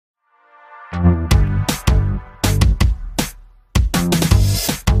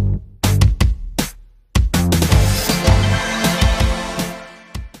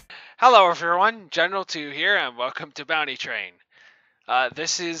Hello everyone, General 2 here, and welcome to Bounty Train.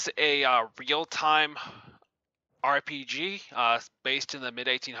 This is a real-time RPG based in the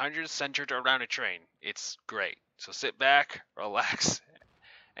mid-1800s, centered around a train. It's great. So sit back, relax,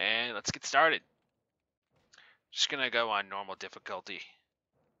 and let's get started. Just gonna go on normal difficulty.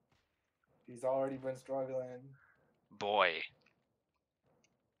 He's already been struggling. Boy.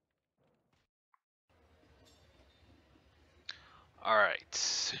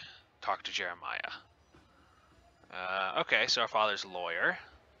 Alright. Talk to Jeremiah. Okay, so our father's a lawyer.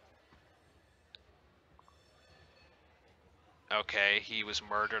 Okay, he was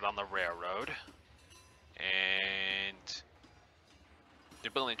murdered on the railroad. And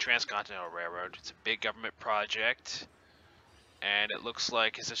they're building a transcontinental railroad. It's a big government project. And it looks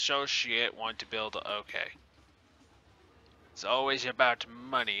like his associate wanted to build... Okay. It's always about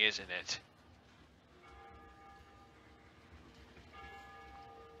money, isn't it?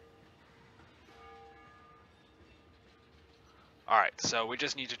 Alright, so we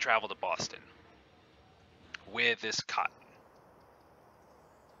just need to travel to Boston. With this cotton.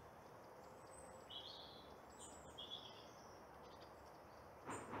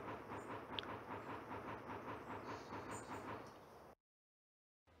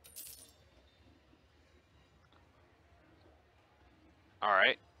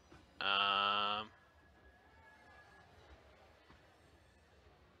 Alright.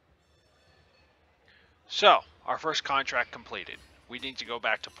 So, our first contract completed. We need to go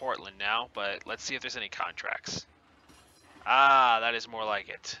back to Portland now, but let's see if there's any contracts. Ah, that is more like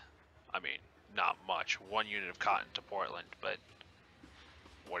it. I mean, not much. 1 unit of cotton to Portland, but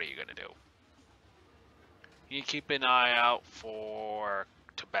what are you gonna do? You keep an eye out for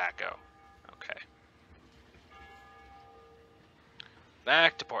tobacco. Okay.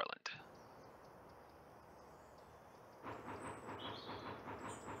 Back to Portland.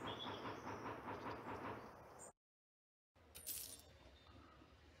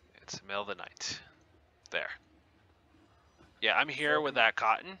 It's the middle of the night. There. Yeah, I'm here with that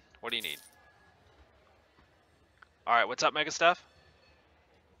cotton. What do you need? Alright, what's up, Mega Stuff?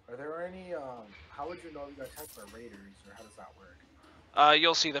 Are there any, how would you know you got attacked by raiders, or how does that work?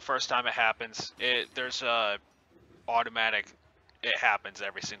 You'll see the first time it happens. There's a automatic... It happens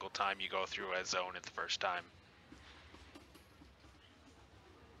every single time you go through a zone at the first time.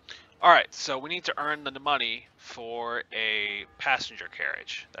 Alright, so we need to earn the money for a passenger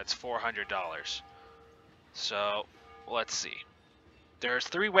carriage. That's $400. So, let's see. There's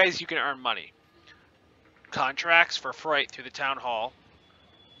 3 ways you can earn money. Contracts for freight through the town hall,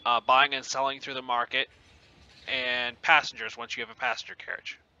 buying and selling through the market, and passengers once you have a passenger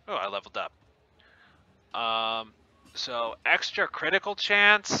carriage. Oh, I leveled up. So extra critical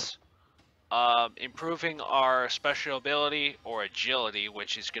chance, improving our special ability or agility,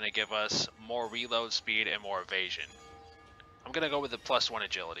 which is going to give us more reload speed and more evasion. I'm going to go with the +1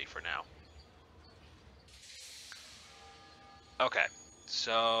 agility for now. Okay,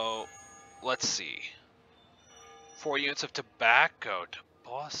 so let's see. 4 units of tobacco to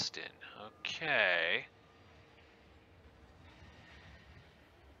Boston. Okay.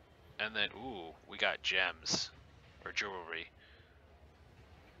 And then, ooh, we got gems. Or jewelry.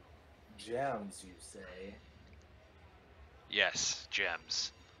 Gems, you say? Yes,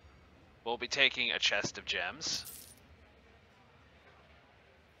 gems. We'll be taking a chest of gems.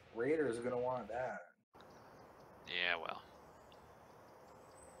 Raiders are gonna want that. Yeah, well.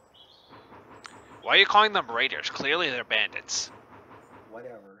 Why are you calling them raiders? Clearly they're bandits.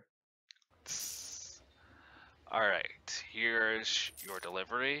 Whatever. Alright, here's your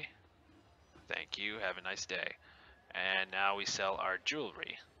delivery. Thank you, have a nice day. And now we sell our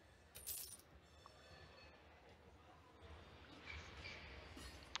jewelry.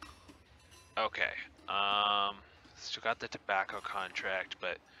 Okay, still got the tobacco contract,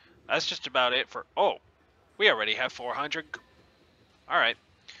 but that's just about it for... Oh, we already have 400. Alright,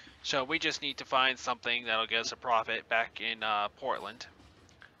 so we just need to find something that'll get us a profit back in Portland.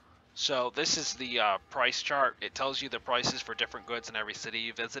 So this is the price chart. It tells you the prices for different goods in every city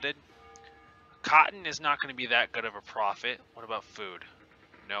you visited. Cotton is not going to be that good of a profit. What about food?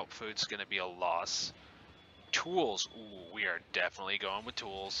 Nope, food's going to be a loss. Tools. Ooh, we are definitely going with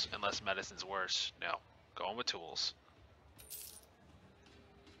tools, unless medicine's worse. No, going with tools.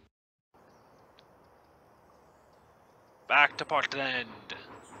 Back to Portland.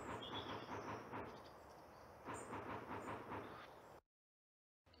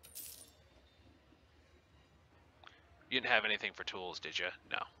 You didn't have anything for tools, did you?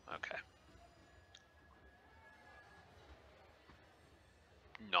 No. Okay.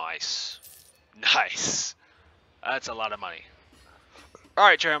 Nice. Nice. That's a lot of money.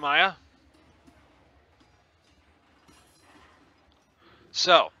 Alright, Jeremiah.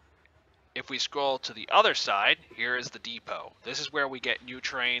 So, if we scroll to the other side, here is the depot. This is where we get new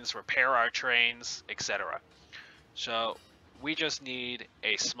trains, repair our trains, etc. So, we just need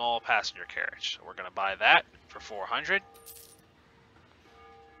a small passenger carriage. So we're going to buy that for 400.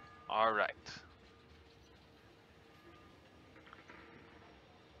 Alright.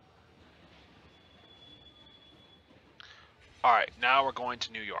 Alright, now we're going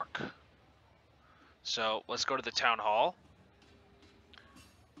to New York. So, let's go to the town hall.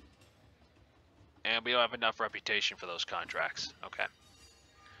 And we don't have enough reputation for those contracts. Okay.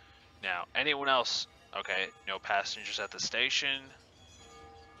 Now, anyone else? Okay, no passengers at the station.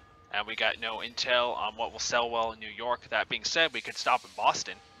 And we got no intel on what will sell well in New York. That being said, we could stop in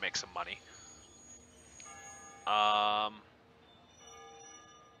Boston, make some money.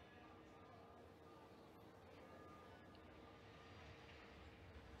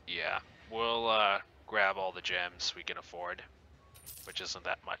 Yeah, we'll grab all the gems we can afford, which isn't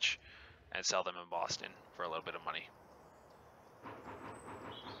that much, and sell them in Boston for a little bit of money.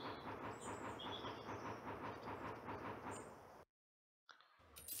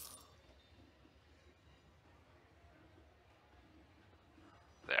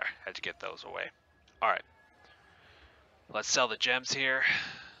 There, had to get those away. Alright, let's sell the gems here.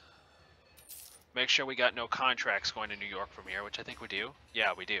 Make sure we got no contracts going to New York from here, which I think we do.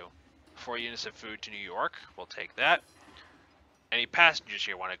 Yeah, we do. 4 units of food to New York, we'll take that. Any passengers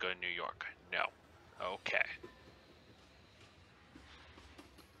here want to go to New York? No. Okay.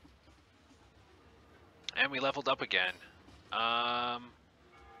 And we leveled up again. I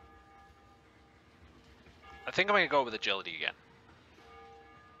think I'm going to go with agility again.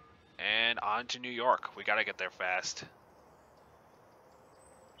 And on to New York. We got to get there fast.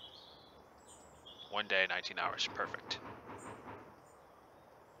 1 day, 19 hours. Perfect.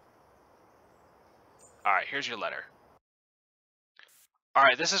 Alright, here's your letter.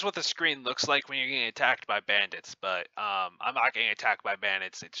 Alright, this is what the screen looks like when you're getting attacked by bandits, but I'm not getting attacked by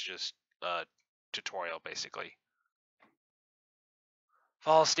bandits, it's just a tutorial, basically.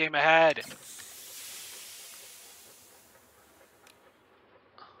 Full steam ahead!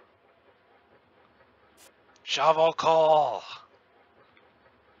 Shovel coal!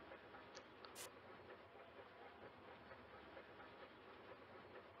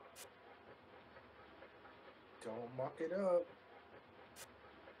 Don't muck it up.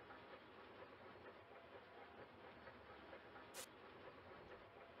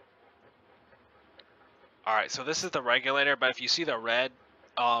 Alright, so this is the regulator, but if you see the red,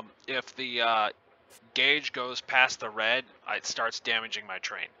 if the gauge goes past the red, it starts damaging my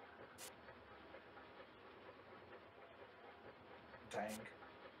train. Dang.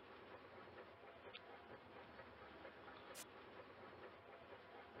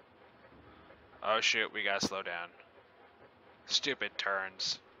 Oh shoot, we gotta slow down. Stupid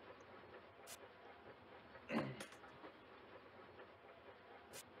turns.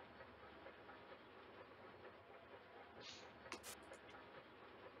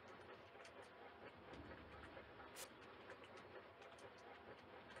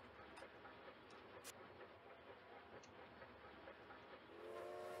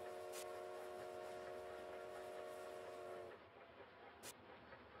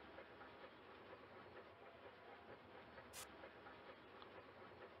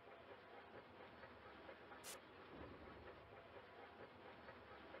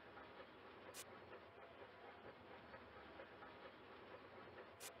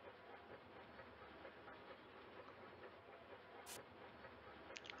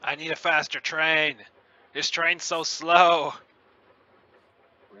 I need a faster train. This train's so slow.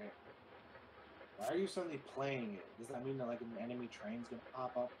 Right. Why are you suddenly playing it? Does that mean that like an enemy train's gonna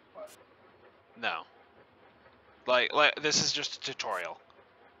pop up? What? No. Like this is just a tutorial.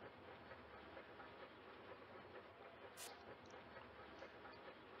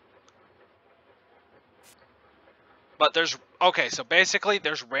 But there's okay, so basically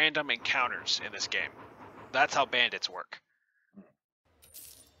there's random encounters in this game. That's how bandits work.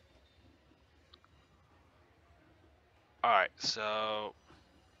 Alright, so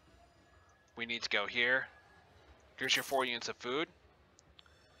we need to go here. Here's your 4 units of food.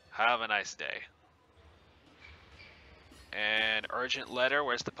 Have a nice day. And urgent letter,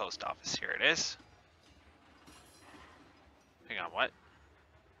 where's the post office? Here it is. Hang on, what?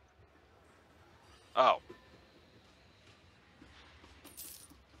 Oh.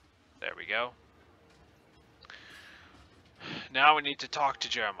 There we go. Now we need to talk to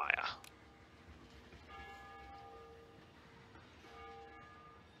Jeremiah.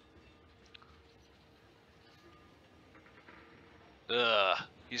 Ugh.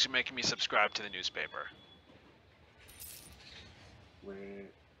 He's making me subscribe to the newspaper.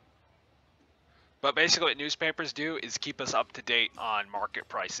 Wait. But basically what newspapers do is keep us up to date on market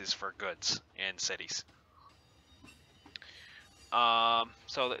prices for goods in cities.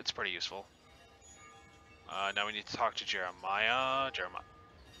 So it's pretty useful. Now we need to talk to Jeremiah. Jeremiah.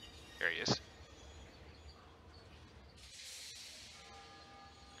 Here he is.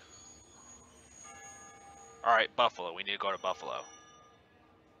 Alright, Buffalo. We need to go to Buffalo.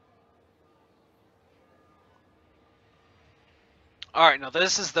 Alright, now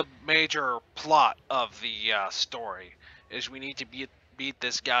this is the major plot of the story, is we need to beat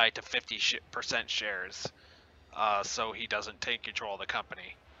this guy to 50% shares, so he doesn't take control of the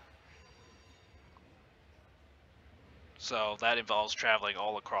company. So that involves traveling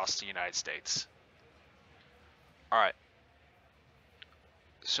all across the United States. Alright.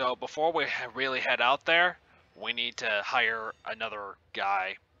 So before we really head out there, we need to hire another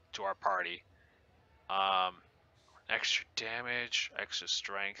guy to our party. Extra damage, extra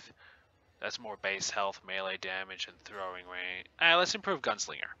strength. That's more base health, melee damage, and throwing range. Let's improve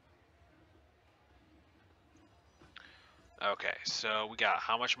gunslinger. Okay, so we got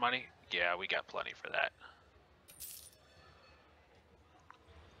how much money? Yeah, we got plenty for that.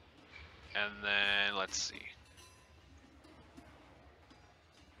 And then let's see.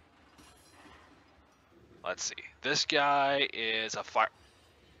 Let's see. This guy is a fire.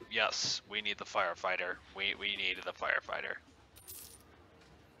 Yes, we need the firefighter. We needed the firefighter.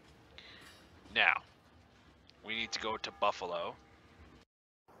 Now, we need to go to Buffalo,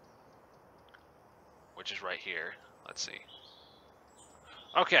 which is right here. Let's see.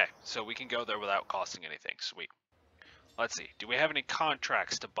 Okay, so we can go there without costing anything. Sweet. Let's see. Do we have any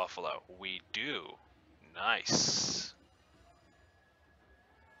contracts to Buffalo? We do. Nice.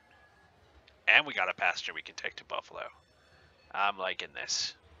 And we got a passenger we can take to Buffalo. I'm liking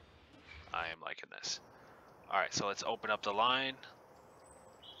this. I am liking this. Alright, so let's open up the line.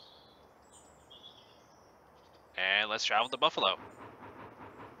 And let's travel to Buffalo.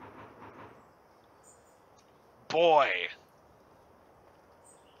 Boy.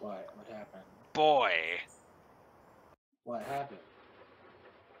 What? What happened? Boy. What happened?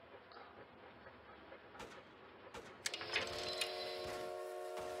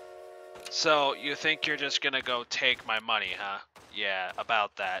 So, you think you're just gonna go take my money, huh? Yeah,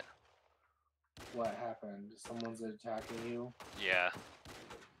 about that. What happened? Someone's attacking you? Yeah.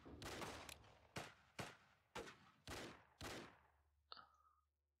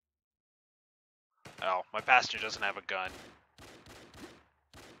 Oh, my passenger doesn't have a gun.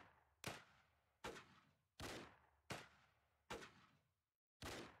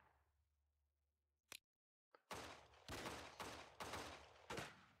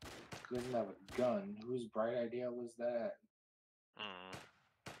 He doesn't have a gun. Whose bright idea was that?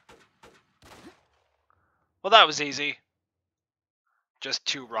 Well, that was easy. Just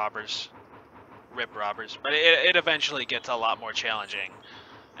 2 robbers. Rip robbers. But it eventually gets a lot more challenging.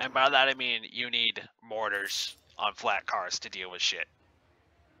 And by that I mean you need mortars on flat cars to deal with shit.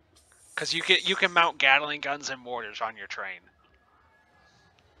 Cause you can mount Gatling guns and mortars on your train.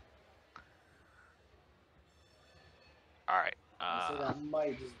 Alright. So that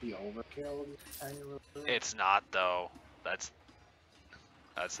might just be overkill. Tiny little bit. It's not though. That's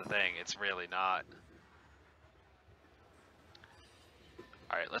the thing. It's really not.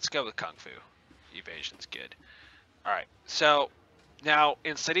 Alright, let's go with Kung Fu. Evasion's good. Alright, so now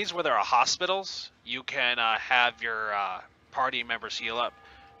in cities where there are hospitals, you can have your party members heal up.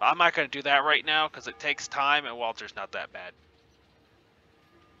 But I'm not going to do that right now because it takes time and Walter's not that bad.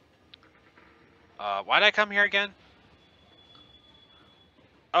 Why'd I come here again?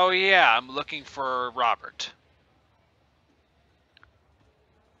 Oh yeah, I'm looking for Robert.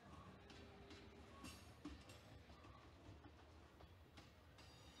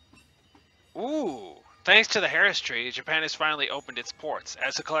 Ooh, thanks to the Harris Treaty, Japan has finally opened its ports.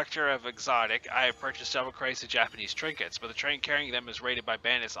 As a collector of exotic, I have purchased several crates of Japanese trinkets, but the train carrying them is raided by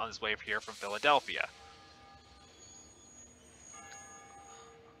bandits on its way here from Philadelphia.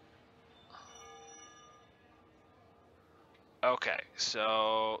 Okay,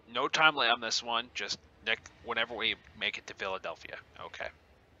 so no time limit on this one, just whenever we make it to Philadelphia. Okay.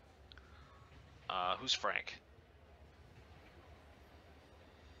 Who's Frank?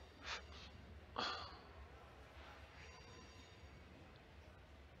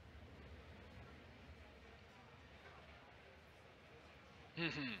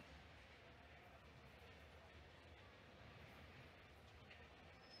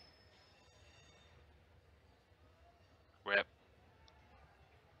 Rip.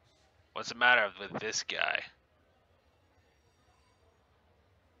 What's the matter with this guy?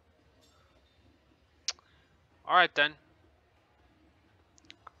 All right then.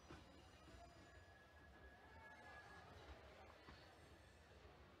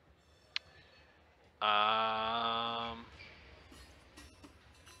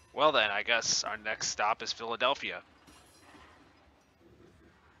 Well then, I guess our next stop is Philadelphia.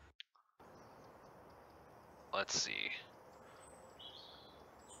 Let's see.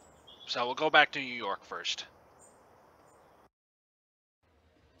 So we'll go back to New York first.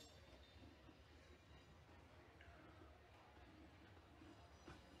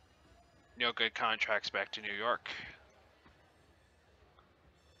 No good contracts back to New York.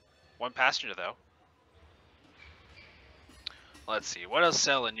 One passenger though. Let's see, what else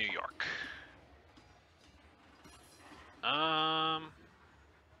sell in New York?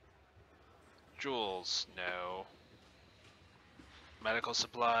 Jewels, no. Medical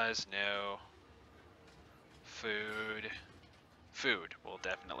supplies, no. Food will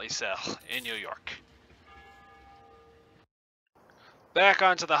definitely sell in New York. Back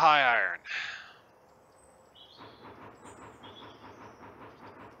onto the high iron.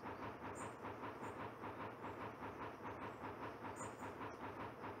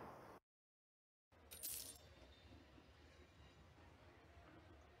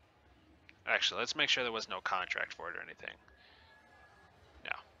 Actually, let's make sure there was no contract for it or anything.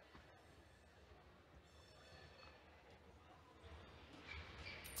 No.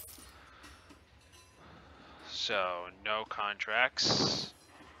 So, no contracts.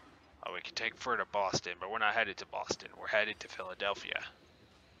 Oh, we can take fur to Boston, but we're not headed to Boston. We're headed to Philadelphia.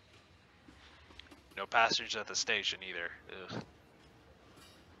 No passengers at the station either.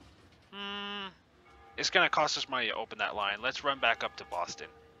 Ugh. It's gonna cost us money to open that line. Let's run back up to Boston.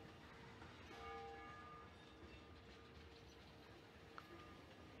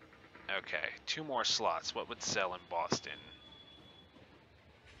 Okay, 2 more slots. What would sell in Boston?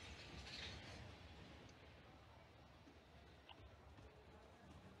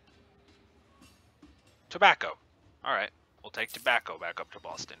 Tobacco. Alright, we'll take tobacco back up to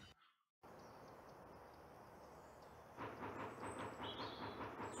Boston.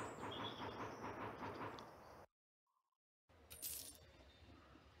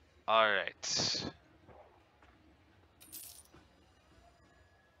 Alright.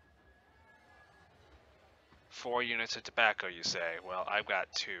 Four units of tobacco, you say? Well, I've got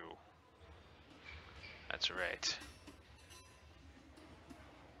 2. That's right.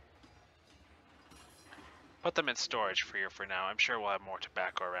 Put them in storage for you for now. I'm sure we'll have more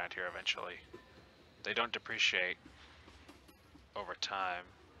tobacco around here eventually. They don't depreciate over time.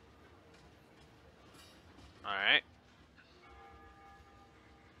 Alright.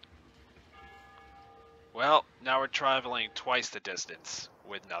 Well, now we're traveling twice the distance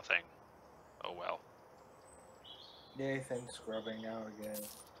with nothing. Oh well. Nathan scrubbing out again.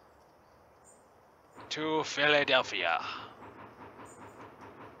 To Philadelphia.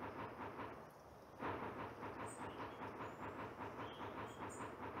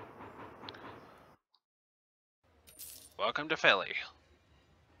 Welcome to Philly.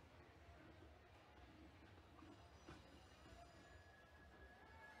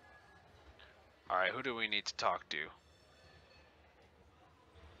 Alright, who do we need to talk to?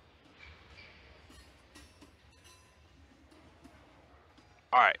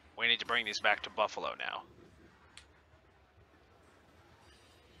 Alright, we need to bring these back to Buffalo now.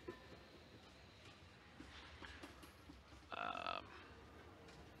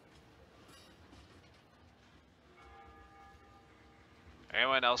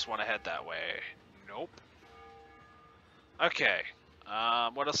 Anyone else want to head that way? Nope. Okay.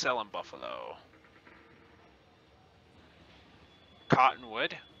 What'll sell in Buffalo?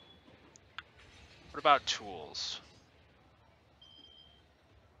 Cottonwood. What about tools?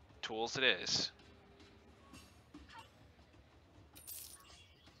 Tools it is.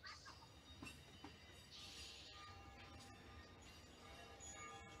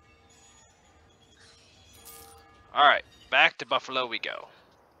 Alright, back to Buffalo we go.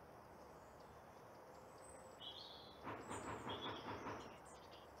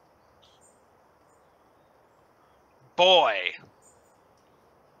 Boy!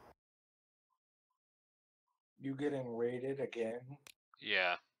 You getting raided again?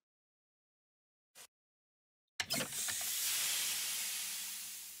 Yeah.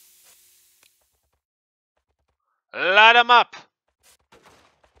 Light 'em up!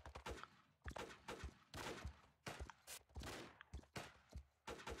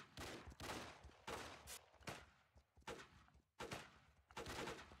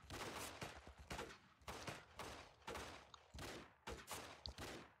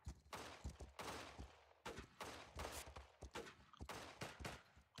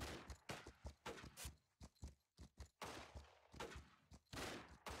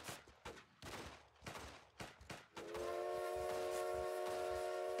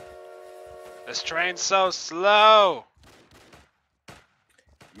 This train's so slow.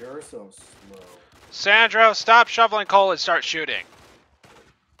 You're so slow. Sandro, stop shoveling coal and start shooting.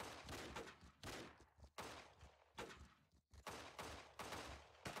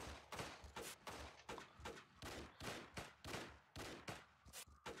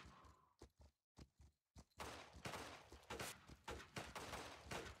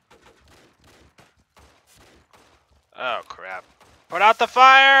 Oh, crap. Put out the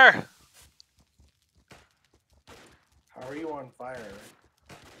fire! How are you on fire?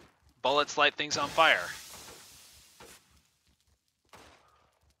 Bullets light things on fire.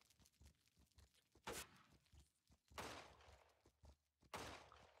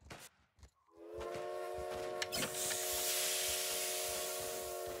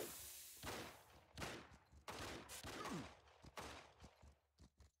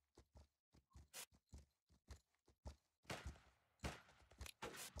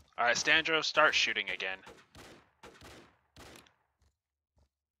 Alright, Sandro, start shooting again.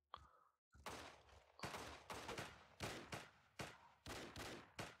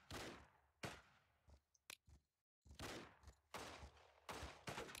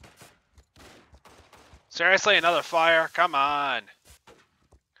 Seriously, another fire? Come on.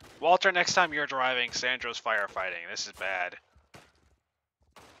 Walter, next time you're driving, Sandro's firefighting. This is bad.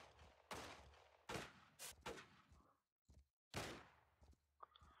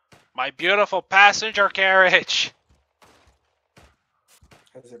 My beautiful passenger carriage!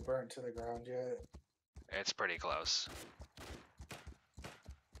 Has it burnt to the ground yet? It's pretty close.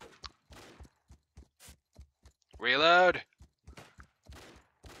 Reload!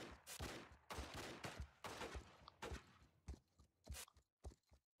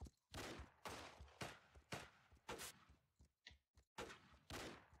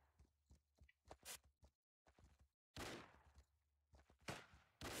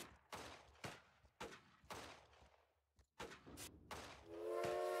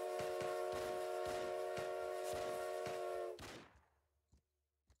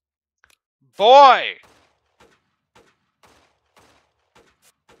 Boy!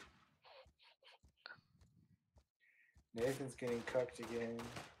 Nathan's getting cucked again.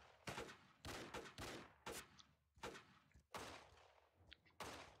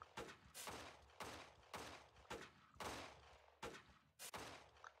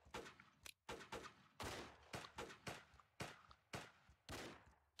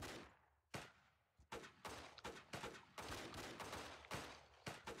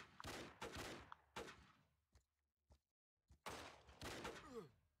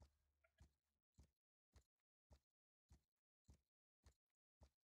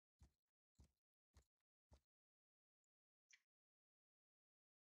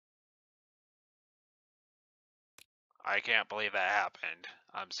 I can't believe that happened.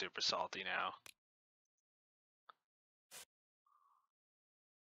 I'm super salty now.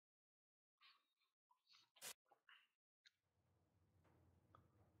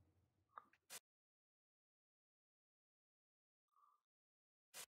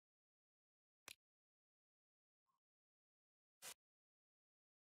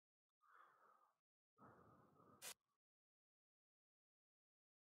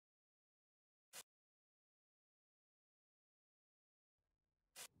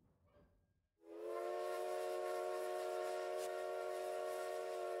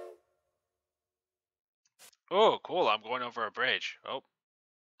 Oh, cool. I'm going over a bridge. Oh.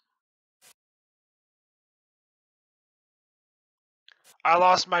 I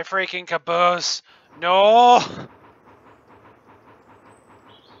lost my freaking caboose. No!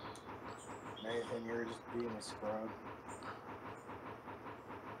 Nathan, you're just being a scrub.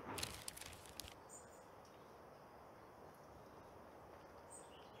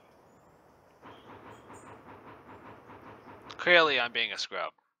 Clearly, I'm being a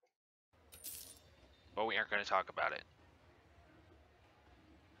scrub. But we aren't going to talk about it.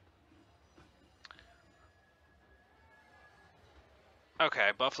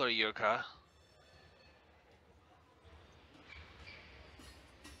 Okay, Buffalo Yucca.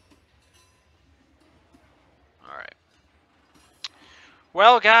 Alright.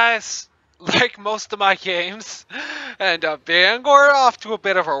 Well, guys, like most of my games, and Bangor off to a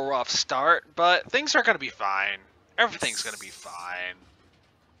bit of a rough start, but things are going to be fine. Everything's going to be fine.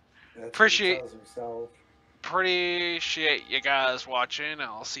 That's Appreciate what he tells himself. you guys watching.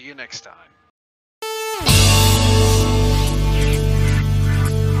 I'll see you next time.